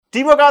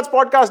Teamwork Arts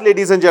Podcast,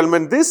 ladies and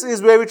gentlemen. This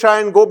is where we try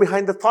and go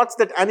behind the thoughts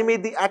that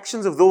animate the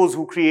actions of those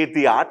who create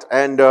the art.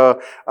 And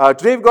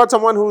today we've got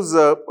someone who's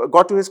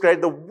got to his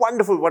credit the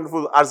wonderful,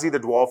 wonderful Arzi the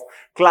Dwarf,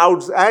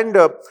 Clouds. And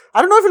I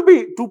don't know if it'll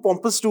be too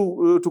pompous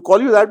to call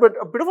you that, but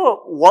a bit of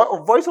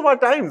a voice of our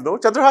times, no?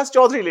 Chandrahas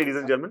Choudhury, ladies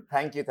and gentlemen.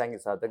 Thank you,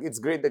 Sarthak. It's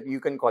great that you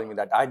can call me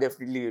that.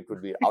 It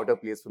would be out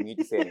of place for me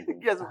to say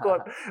anything. Yes, of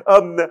course.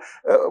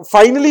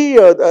 Finally,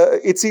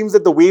 it seems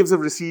that the waves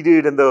have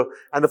receded and the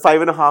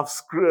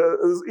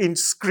 5.5-inch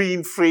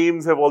screen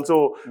frames have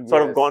also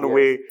sort of gone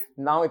away.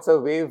 Now it's a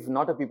wave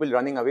not of people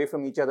running away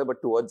from each other,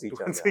 but towards each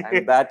other.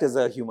 And that is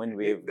a human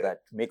wave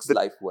that makes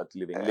life worth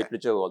living.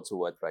 Literature also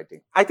worth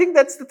writing. I think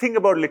that's the thing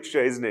about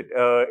literature, isn't it?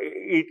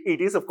 It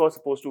is, of course,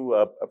 supposed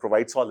to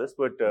provide solace,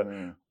 but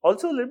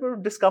also a little bit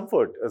of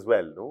discomfort as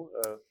well, no?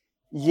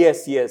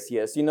 Yes.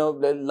 You know,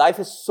 life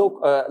is so,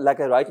 like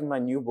I write in my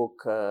new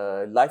book,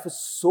 life is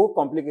so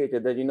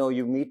complicated that,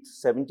 you meet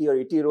 70 or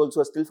 80-year-olds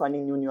who are still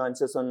finding new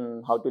nuances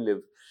on how to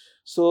live.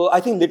 So I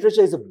think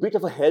literature is a bit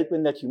of a help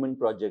in that human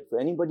project. For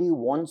anybody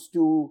who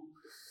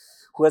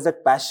has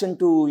that passion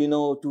to,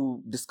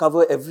 to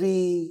discover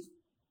every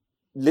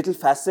little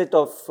facet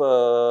of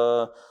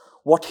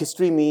what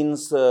history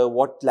means,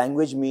 what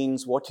language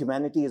means, what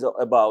humanity is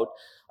about.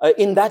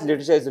 In that,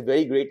 literature is a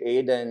very great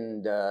aid,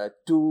 and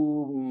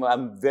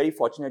I'm very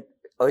fortunate.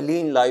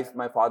 Early in life,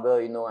 my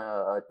father,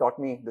 taught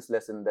me this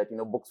lesson that,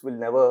 books will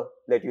never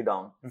let you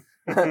down.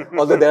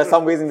 Although there are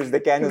some ways in which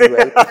they can as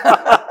well.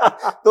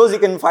 Those you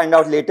can find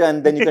out later,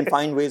 and then you can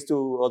find ways to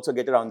also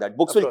get around that.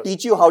 Books will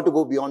teach you how to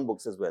go beyond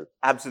books as well.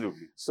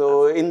 Absolutely.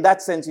 So in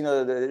that sense,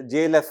 the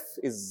JLF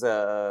is,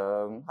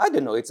 I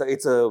don't know, it's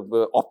a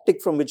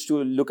optic from which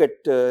to look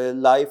at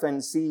life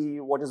and see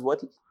what is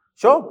worth.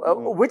 Sure,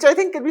 which I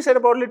think can be said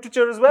about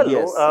literature as well.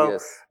 Yes, no?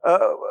 yes.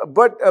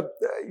 But,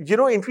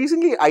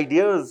 increasingly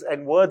ideas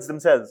and words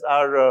themselves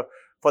are,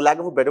 for lack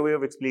of a better way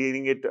of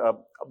explaining it,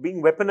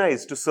 being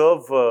weaponized to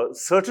serve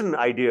certain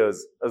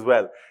ideas as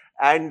well.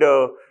 And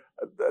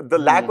the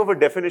lack of a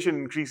definition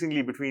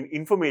increasingly between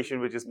information,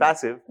 which is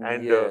passive,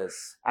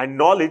 and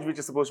knowledge, which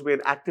is supposed to be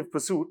an active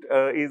pursuit,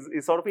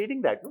 is sort of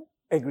aiding that, no?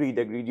 Agreed.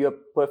 You're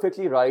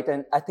perfectly right.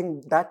 And I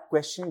think that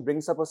question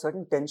brings up a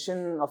certain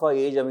tension of our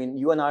age. I mean,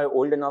 you and I are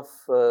old enough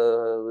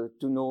to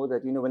know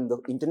that, when the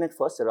internet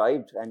first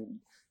arrived, and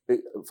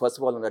first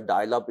of all, on the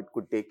dial-up, it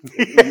could take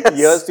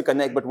years to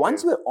connect. But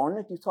once you were on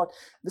it, you thought,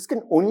 this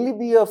can only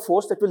be a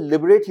force that will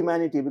liberate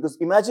humanity. Because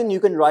imagine you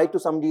can write to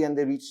somebody and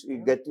they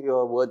get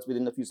your words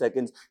within a few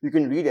seconds. You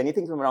can read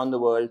anything from around the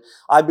world.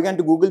 I began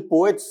to Google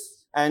poets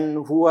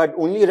and who had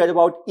only read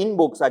about in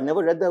books. I'd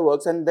never read their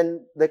works, and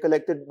then their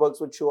collected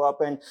works would show up.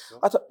 And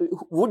I thought,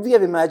 would we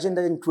have imagined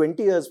that in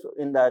 20 years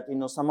in that,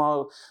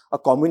 somehow a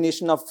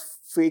combination of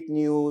fake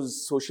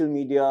news, social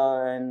media,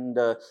 and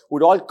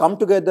would all come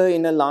together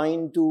in a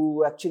line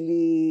to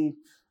actually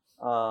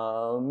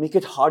make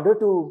it harder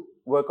to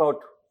work out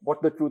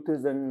what the truth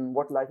is and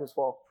what life is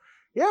for?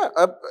 Yeah,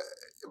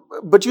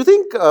 but you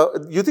think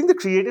the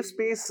creative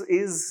space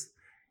is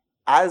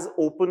as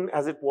open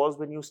as it was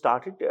when you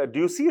started? Do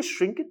you see a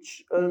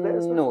shrinkage there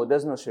as well? No,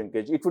 there's no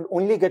shrinkage. It would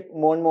only get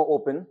more and more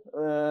open.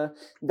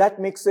 That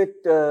makes it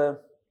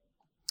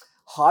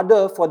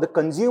harder for the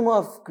consumer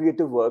of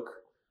creative work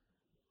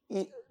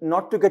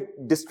not to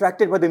get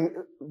distracted by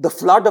the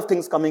flood of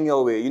things coming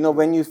your way.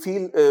 When you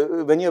feel,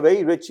 when you're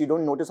very rich, you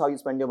don't notice how you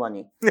spend your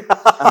money.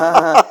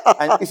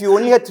 And if you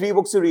only had 3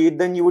 books to read,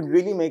 then you would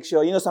really make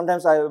sure,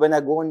 sometimes when I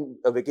go on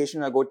a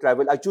vacation, I go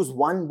travel, I choose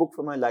 1 book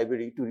from my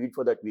library to read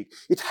for that week.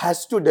 It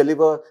has to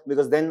deliver,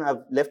 because then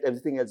I've left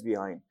everything else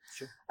behind.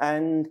 Sure.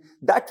 And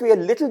that way, a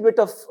little bit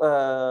of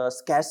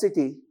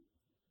scarcity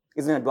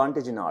is an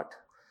advantage in art.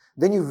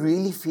 Then you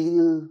really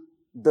feel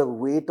the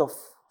weight of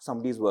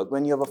somebody's work.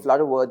 When you have a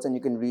flood of words and you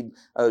can read,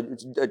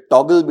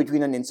 toggle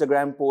between an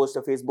Instagram post,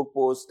 a Facebook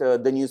post,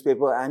 the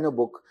newspaper, and a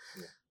book,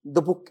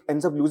 the book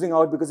ends up losing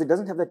out because it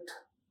doesn't have that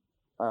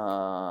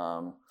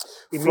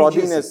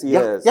frothiness.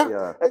 Yes.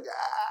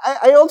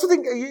 I also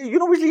think,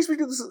 which leads me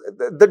to this,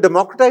 the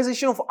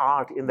democratization of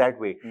art in that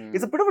way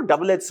is a bit of a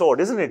double-edged sword,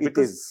 isn't it?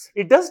 Because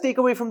it does take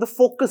away from the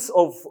focus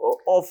of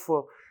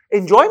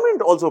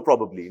enjoyment also,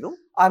 probably,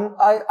 I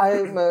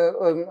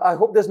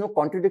hope there's no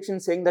contradiction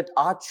saying that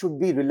art should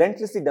be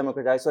relentlessly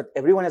democratized so that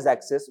everyone has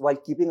access, while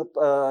keeping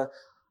a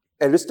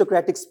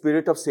aristocratic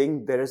spirit of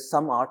saying there is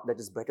some art that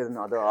is better than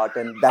other art,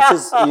 and that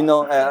is,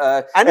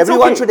 and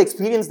everyone should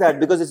experience that,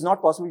 because it's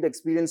not possible to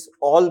experience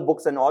all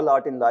books and all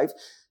art in life.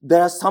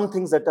 There are some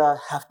things that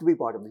have to be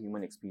part of the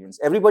human experience.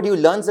 Everybody who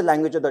learns the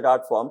language of that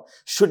art form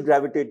should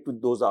gravitate to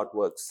those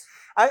artworks.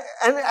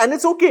 And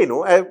it's okay,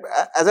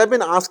 as I've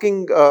been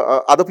asking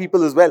other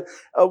people as well,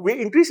 we're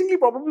increasingly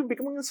probably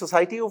becoming a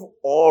society of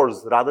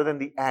ors rather than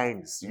the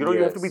ands. You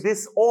have to be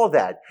this or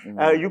that.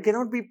 You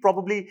cannot be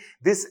probably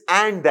this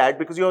and that,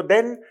 because you're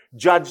then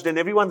judged, and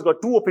everyone's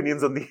got 2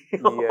 opinions on the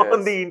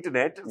on the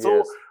internet.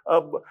 So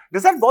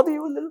does that bother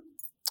you a little?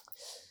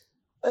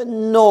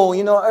 No,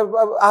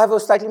 I have a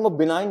slightly more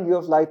benign view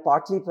of life,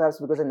 partly perhaps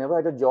because I never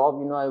had a job.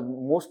 I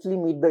mostly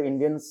meet the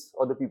Indians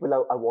or the people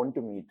I want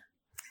to meet.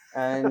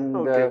 And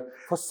Okay.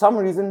 for some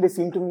reason, they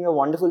seem to me a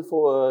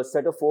wonderful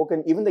set of folk.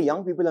 And even the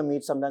young people I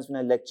meet sometimes when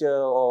I lecture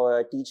or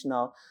I teach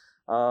now,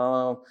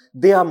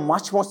 they are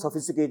much more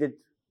sophisticated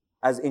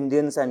as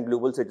Indians and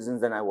global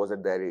citizens than I was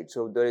at their age.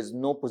 So there is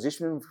no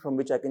position from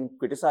which I can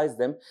criticize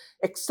them,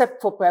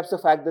 except for perhaps the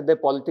fact that their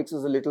politics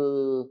is a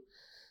little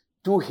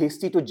too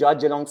hasty to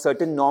judge along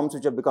certain norms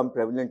which have become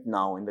prevalent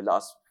now in the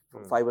last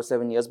 5 or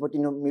 7 years. But,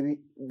 maybe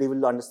they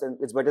will understand.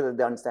 It's better that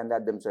they understand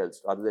that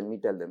themselves rather than me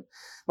tell them.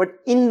 But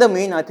in the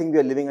main, I think we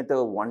are living at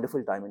a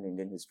wonderful time in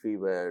Indian history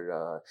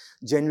where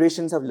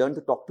generations have learned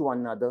to talk to one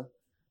another.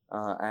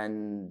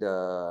 And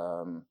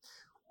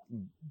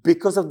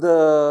because of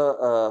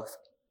the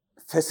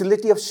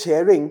facility of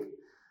sharing,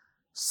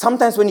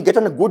 sometimes when you get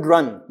on a good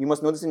run, you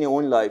must know this in your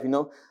own life,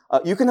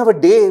 you can have a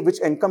day which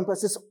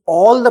encompasses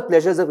all the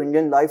pleasures of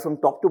Indian life from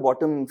top to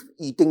bottom,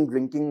 eating,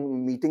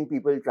 drinking, meeting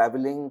people,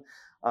 traveling,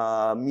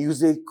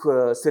 music,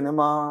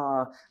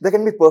 cinema. There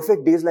can be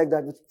perfect days like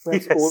that,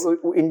 which perhaps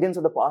Indians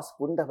of the past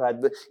wouldn't have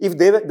had. If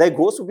their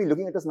ghosts would be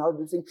looking at us now,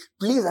 they'd be saying,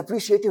 please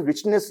appreciate your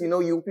richness.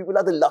 You people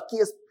are the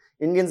luckiest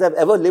Indians have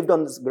ever lived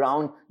on this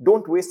ground.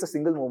 Don't waste a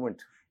single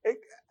moment.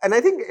 And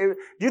I think, do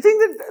you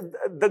think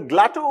that the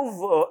glut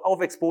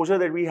of exposure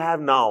that we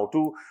have now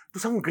to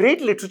some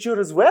great literature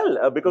as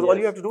well, because all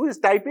you have to do is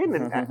type in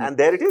and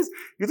there it is.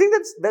 You think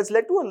that's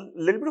led to a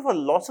little bit of a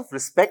loss of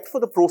respect for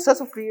the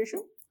process of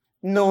creation?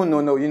 No. In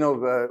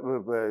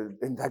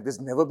fact,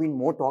 there's never been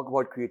more talk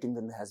about creating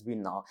than there has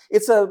been now.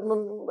 It's 20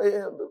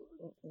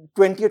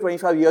 or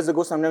 25 years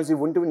ago, sometimes you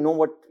wouldn't even know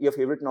what your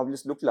favorite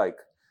novelist looked like.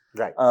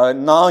 Right.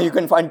 Now you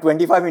can find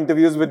 25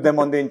 interviews with them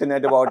on the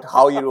internet about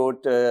how you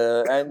wrote,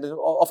 and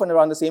often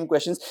around the same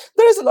questions.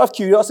 There is a lot of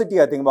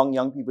curiosity, I think, among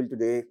young people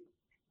today.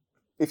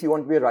 If you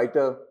want to be a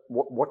writer,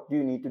 what do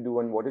you need to do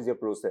and what is your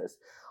process?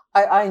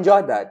 I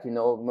enjoy that,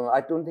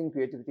 I don't think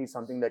creativity is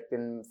something that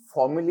can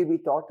formally be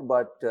taught,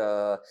 but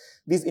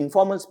these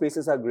informal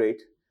spaces are great.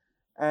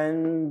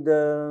 And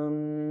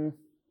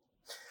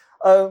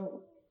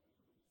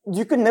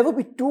you can never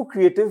be too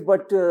creative,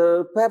 but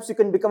perhaps you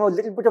can become a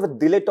little bit of a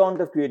dilettante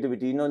of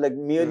creativity, like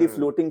merely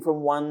floating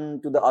from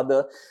one to the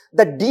other.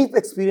 That deep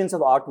experience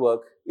of artwork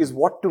is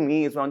what to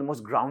me is one of the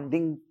most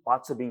grounding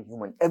parts of being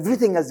human.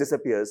 Everything else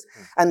disappears.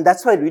 And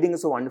that's why reading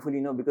is so wonderful,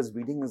 because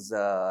reading is,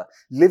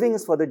 living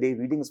is for the day,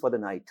 reading is for the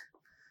night.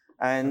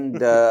 And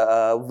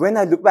when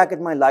I look back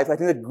at my life, I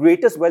think the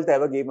greatest wealth I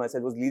ever gave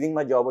myself was leaving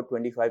my job at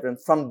 25. And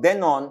from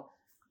then on,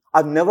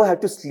 I've never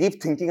had to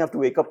sleep thinking I have to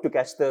wake up to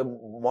catch the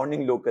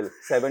morning local,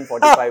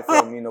 7:45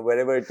 from,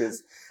 wherever it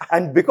is.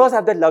 And because I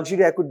have that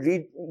luxury, I could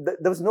read.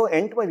 There was no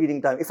end to my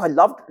reading time. If I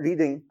loved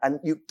reading and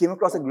you came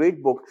across a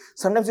great book,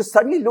 sometimes you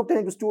suddenly looked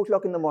and it was 2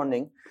 o'clock in the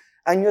morning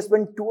and you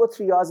spent 2 or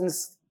 3 hours in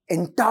this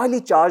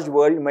entirely charged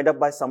world made up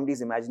by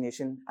somebody's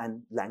imagination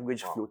and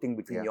language floating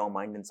between your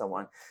mind and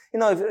someone.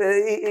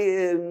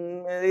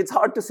 It's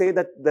hard to say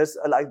that there's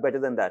a life better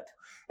than that.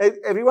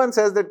 Everyone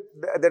says that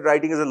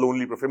writing is a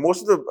lonely profession.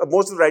 Most of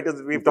the writers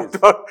that we've talked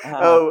about,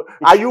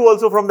 are you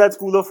also from that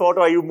school of thought,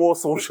 or are you more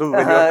social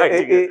when you're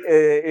writing?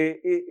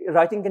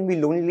 Writing can be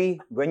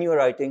lonely when you're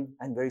writing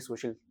and very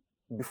social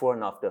before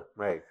and after.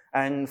 Right.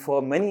 And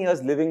for many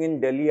years living in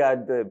Delhi, I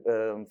had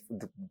the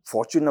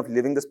fortune of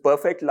living this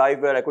perfect life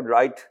where I could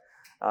write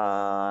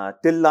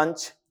till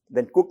lunch,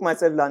 then cook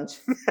myself lunch,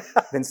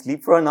 then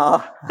sleep for an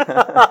hour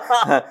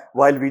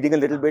while reading a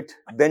little bit,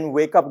 then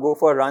wake up, go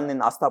for a run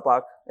in Asta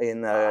Park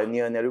in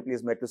near Nehru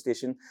Place metro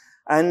station.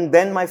 And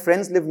then my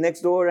friends live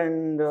next door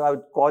and I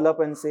would call up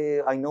and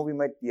say, I know we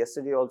met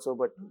yesterday also,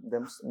 but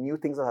new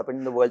things have happened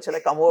in the world. Shall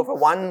I come over for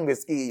one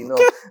whiskey,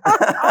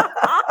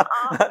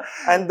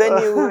 And then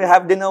you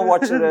have dinner,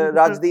 watch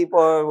Rajdeep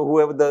or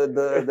whoever,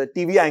 the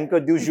TV anchor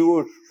du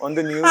jour on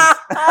the news.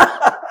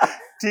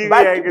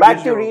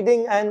 Back to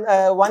reading, and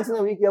once in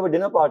a week you have a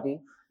dinner party.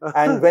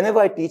 And whenever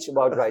I teach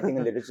about writing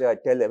and literature, I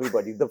tell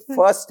everybody the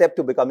first step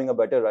to becoming a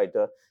better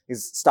writer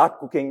is start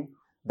cooking.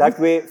 That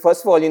way,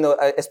 first of all,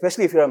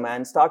 especially if you're a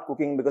man, start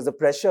cooking, because the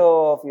pressure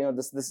of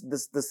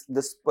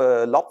this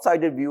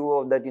lopsided view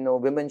of that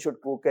women should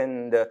cook,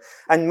 and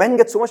men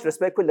get so much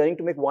respect for learning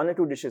to make 1 or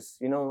 2 dishes.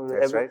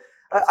 That's right.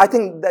 I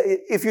think that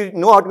if you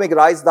know how to make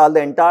rice, dal,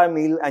 the entire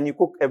meal, and you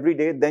cook every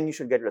day, then you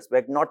should get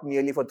respect, not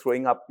merely for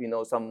throwing up,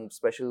 some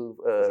special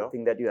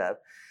thing that you have,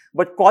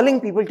 but calling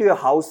people to your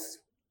house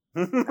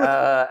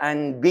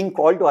and being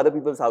called to other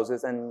people's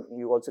houses, and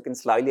you also can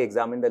slyly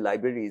examine the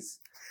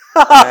libraries.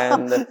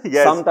 And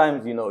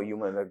sometimes,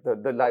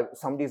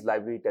 somebody's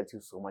library tells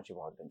you so much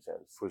about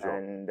themselves. For sure.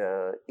 And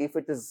if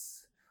it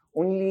is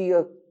only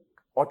a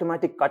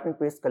automatic cut and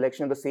paste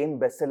collection of the same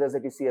bestsellers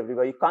that you see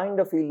everywhere, you kind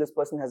of feel this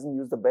person hasn't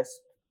made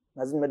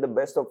the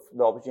best of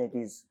the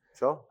opportunities.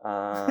 Sure.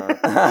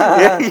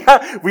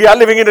 We are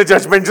living in a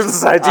judgmental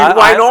society.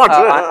 Why not?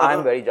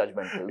 I'm very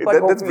judgmental.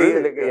 But that's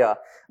brilliant.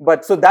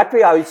 But so that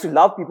way I used to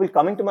love people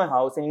coming to my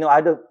house, and I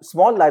had a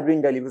small library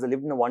in Delhi because I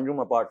lived in a 1-room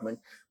apartment,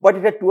 but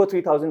it had 2,000 or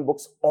 3,000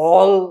 books,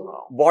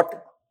 all bought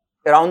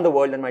around the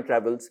world in my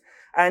travels.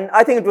 And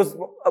I think it was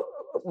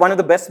one of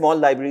the best small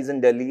libraries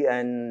in Delhi,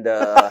 and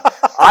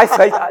I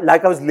felt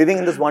like I was living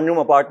in this one-room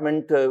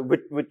apartment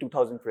with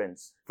 2,000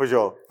 friends. For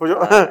sure.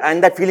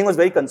 And that feeling was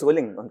very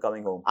consoling on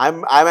coming home.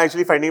 I'm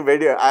actually finding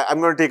I'm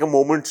going to take a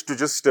moment to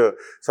just sort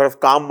of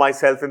calm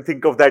myself and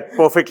think of that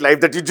perfect life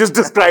that you just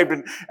described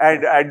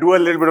and do a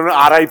little bit of an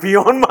RIP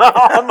on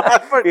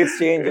my It's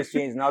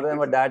changed. Now that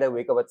I'm a dad, I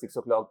wake up at 6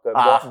 o'clock,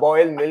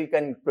 boil milk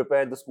and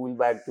prepare the school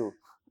bag too.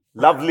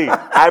 Lovely.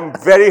 I'm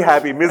very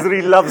happy.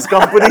 Misery loves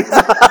company.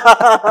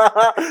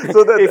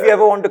 So if you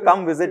ever want to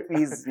come visit,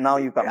 please, now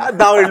you come.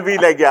 Now it'll be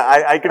like,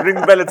 I can ring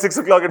the bell at 6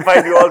 o'clock and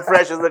find you all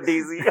fresh as a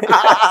daisy.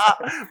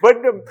 But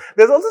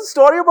there's also a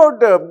story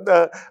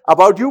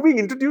about you being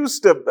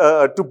introduced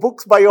to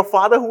books by your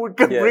father, who would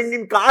bring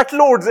in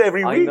cartloads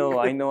every week.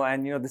 I know.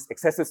 And this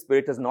excessive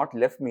spirit has not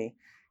left me.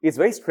 It's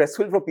very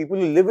stressful for people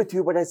who live with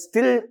you, but I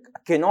still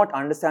cannot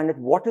understand it.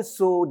 What is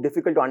so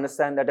difficult to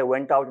understand that I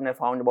went out and I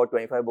found about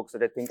 25 books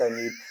that I think I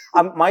need.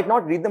 I might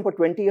not read them for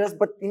 20 years,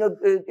 but,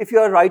 if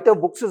you're a writer,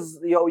 books is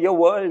your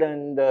world.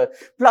 And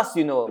plus,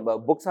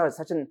 books are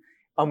such an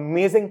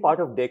amazing part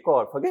of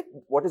decor. Forget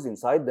what is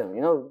inside them.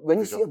 When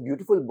you see a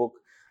beautiful book,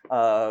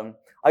 I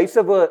used to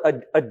have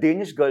a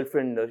Danish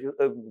girlfriend,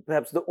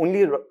 perhaps the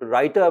only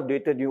writer I've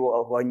dated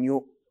who I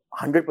knew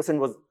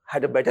 100%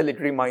 had a better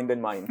literary mind than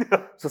mine.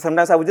 So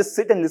sometimes I would just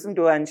sit and listen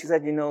to her, and she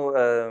said,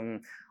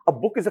 a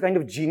book is a kind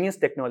of genius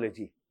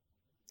technology.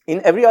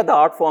 In every other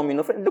art form,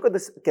 look at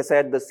this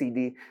cassette, the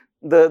CD,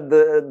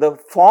 the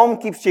form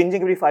keeps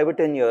changing every 5 or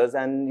 10 years,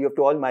 and you have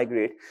to all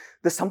migrate.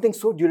 There's something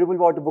so durable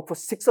about a book. For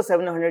 600 or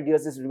 700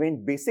 years, it's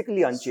remained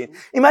basically unchanged.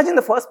 Imagine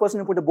the first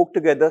person who put a book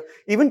together,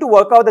 even to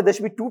work out that there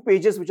should be 2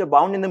 pages which are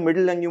bound in the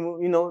middle, and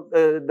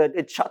that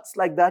it shuts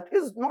like that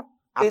is not.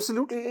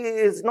 Absolutely.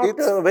 It's not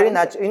very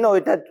natural.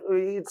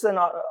 It's an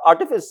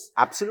artifice.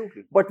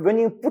 Absolutely. But when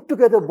you put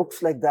together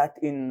books like that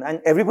and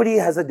everybody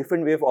has a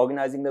different way of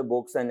organizing their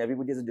books, and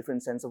everybody has a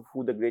different sense of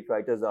who the great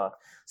writers are.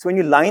 So when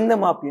you line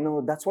them up,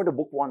 that's what a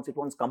book wants. It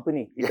wants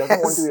company. It doesn't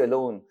want to be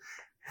alone.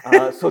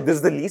 So this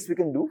is the least we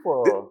can do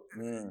for...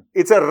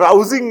 It's a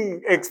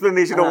rousing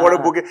explanation of what a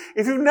book is.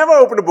 If you've never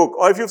opened a book,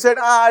 or if you've said,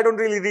 I don't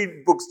really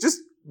read books,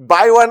 just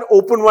buy one,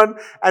 open one,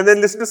 and then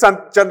listen to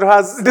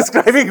Chandrahas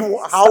describing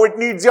how it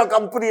needs your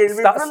company.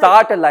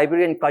 Start a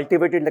library and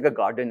cultivate it like a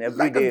garden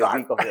every week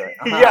of your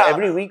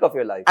every week of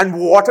your life. And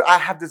water. I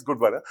have this good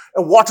one.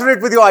 Water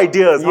it with your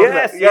ideas.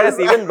 Yes,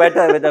 even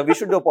better. We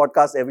should do a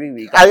podcast every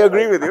week. I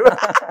agree with you.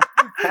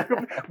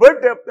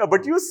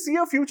 But you see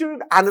a future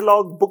in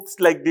analog books,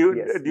 like do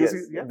you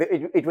see? Yeah?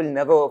 It will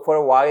never. For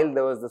a while,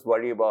 there was this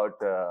worry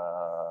about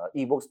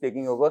e-books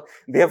taking over.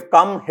 They have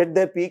hit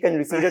their peak and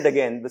receded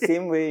again, the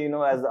same way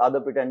as the other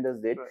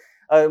pretenders did.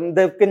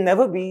 There can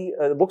never be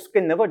books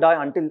can never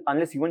die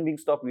unless human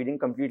beings stop reading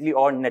completely,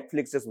 or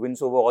Netflix just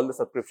wins over all the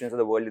subscriptions of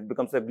the world. It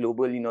becomes a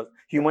global,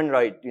 human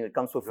right. It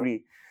comes for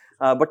free.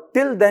 But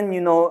till then,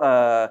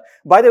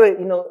 by the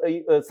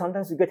way,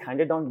 sometimes you get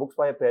handed down books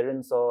by your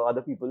parents or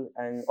other people,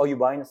 or you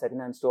buy in a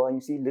second-hand store and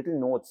you see little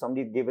notes.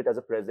 Somebody gave it as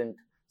a present,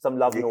 some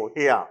love note.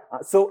 Yeah.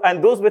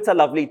 And those bits are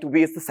lovely to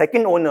be as the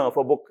second owner of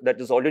a book that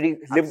has already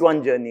lived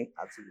one journey.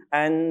 Absolutely.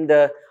 And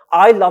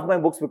I love my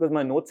books because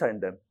my notes are in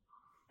them.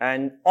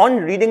 And on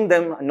reading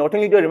them, not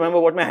only do I remember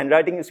what my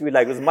handwriting used to be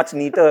like, it was much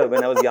neater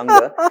when I was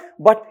younger,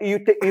 but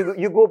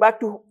you go back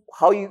to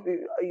how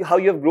you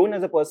have grown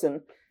as a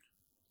person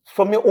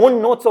from your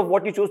own notes of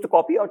what you chose to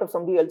copy out of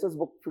somebody else's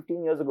book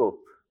 15 years ago.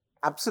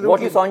 Absolutely.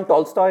 What you saw in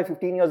Tolstoy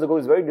 15 years ago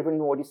is very different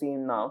from what you see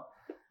in now.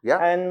 Yeah.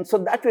 And so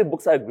that way,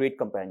 books are a great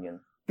companion.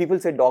 People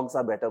say dogs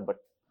are better, but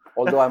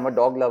although I'm a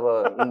dog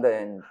lover, in the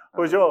end,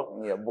 for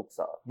sure, yeah, books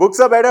are. Books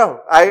are better.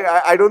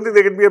 I don't think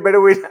there can be a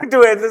better way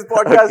to end this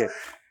podcast. Okay.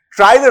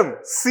 Try them.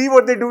 See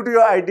what they do to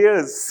your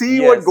ideas. See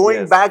what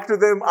going back to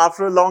them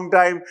after a long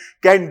time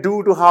can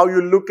do to how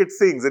you look at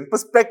things. And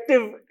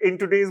perspective in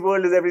today's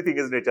world is everything,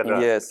 isn't it,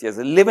 Chandra? Yes.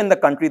 Live in the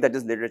country that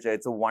is literature.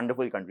 It's a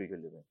wonderful country to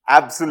live in.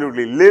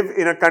 Absolutely. Live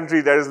in a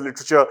country that is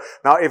literature.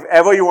 Now, if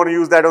ever you want to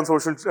use that on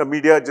social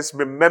media, just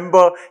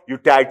remember you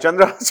tag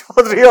Chandrahas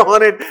Choudhury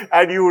on it,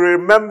 and you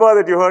remember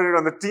that you heard it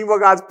on the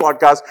Teamwork Arts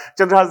podcast.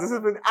 Chandrahas, this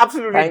has been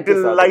absolutely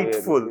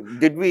delightful.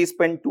 Did we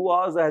spend 2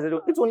 hours?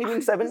 It's only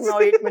been 7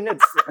 or 8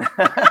 minutes.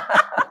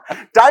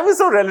 Time is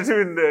so relative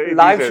in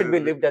life should be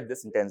lived at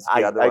this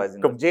intensity. Otherwise,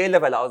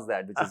 JLF allows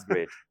that, which is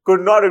great.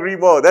 Could not agree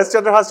more. That's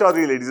Chandrahas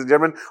Choudhury, ladies and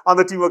gentlemen, on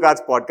the Teamwork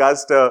Arts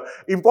podcast.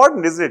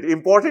 Important, isn't it?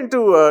 Important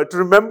to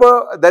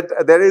remember that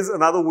there is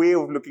another way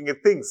of looking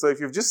at things. So if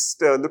you've just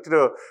looked at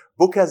a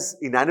book as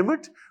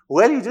inanimate,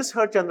 well, you just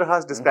heard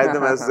Chandrahas describe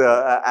them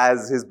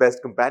as his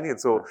best companion.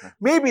 So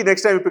maybe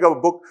next time you pick up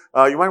a book,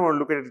 you might want to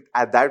look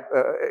at that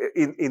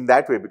in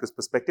that way, because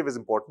perspective is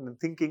important, and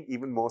thinking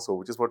even more so,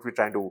 which is what we're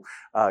trying to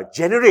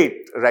generate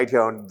right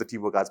here on the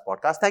Teamwork Arts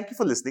podcast. Thank you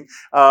for listening.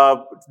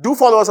 Do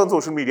follow us on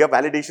social media.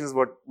 Validation is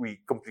what we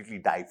completely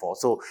die for.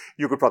 So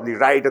you could probably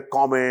write a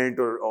comment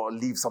or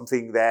leave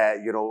something there,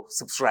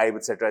 subscribe,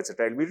 etc.,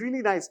 etc. It'll be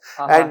really nice.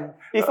 And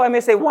if I may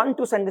say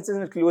 1-2 sentences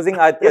in closing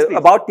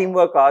about Teamwork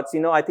teamwork arts,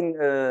 I think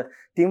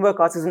teamwork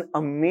arts is an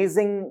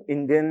amazing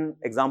Indian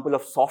example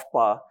of soft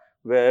power,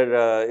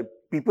 where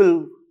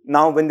people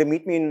now, when they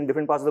meet me in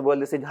different parts of the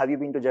world, they say, "Have you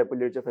been to Jaipur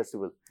Literature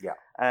Festival?" Yeah.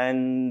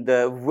 And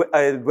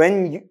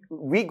when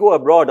we go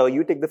abroad, or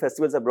you take the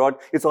festivals abroad,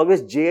 it's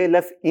always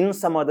JLF in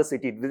some other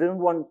city. They don't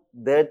want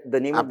the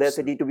name of their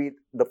city to be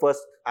the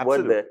first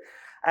word there.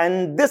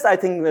 And this, I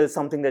think, is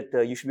something that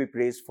you should be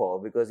praised for,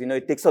 because,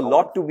 it takes a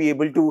lot to be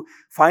able to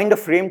find a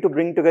frame to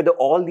bring together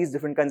all these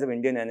different kinds of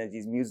Indian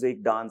energies: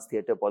 music, dance,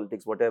 theatre,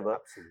 politics, whatever.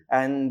 Absolutely.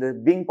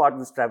 And being part of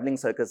this traveling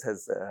circus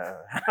has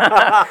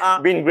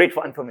been great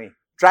fun for me.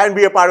 Try and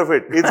be a part of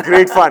it. It's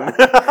great fun.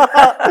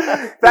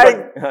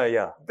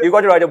 Yeah. You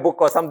got to write a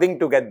book or something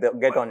to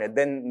get on it.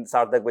 Then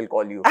Sarthak will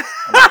call you.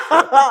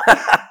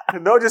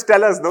 No, just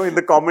tell us, in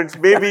the comments.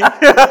 Maybe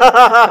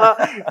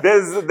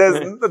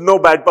there's no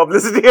bad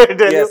publicity. I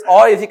tell you.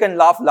 Or if you can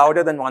laugh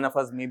louder than one of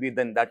us, maybe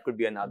then that could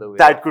be another way.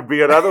 That could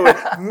be another way.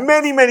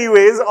 Many, many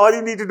ways. All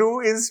you need to do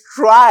is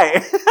try.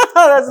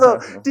 That's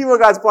the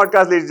Teamwork Arts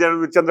podcast, ladies and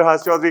gentlemen, with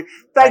Chandrahas Choudhury.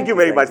 Thank you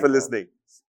very much for listening.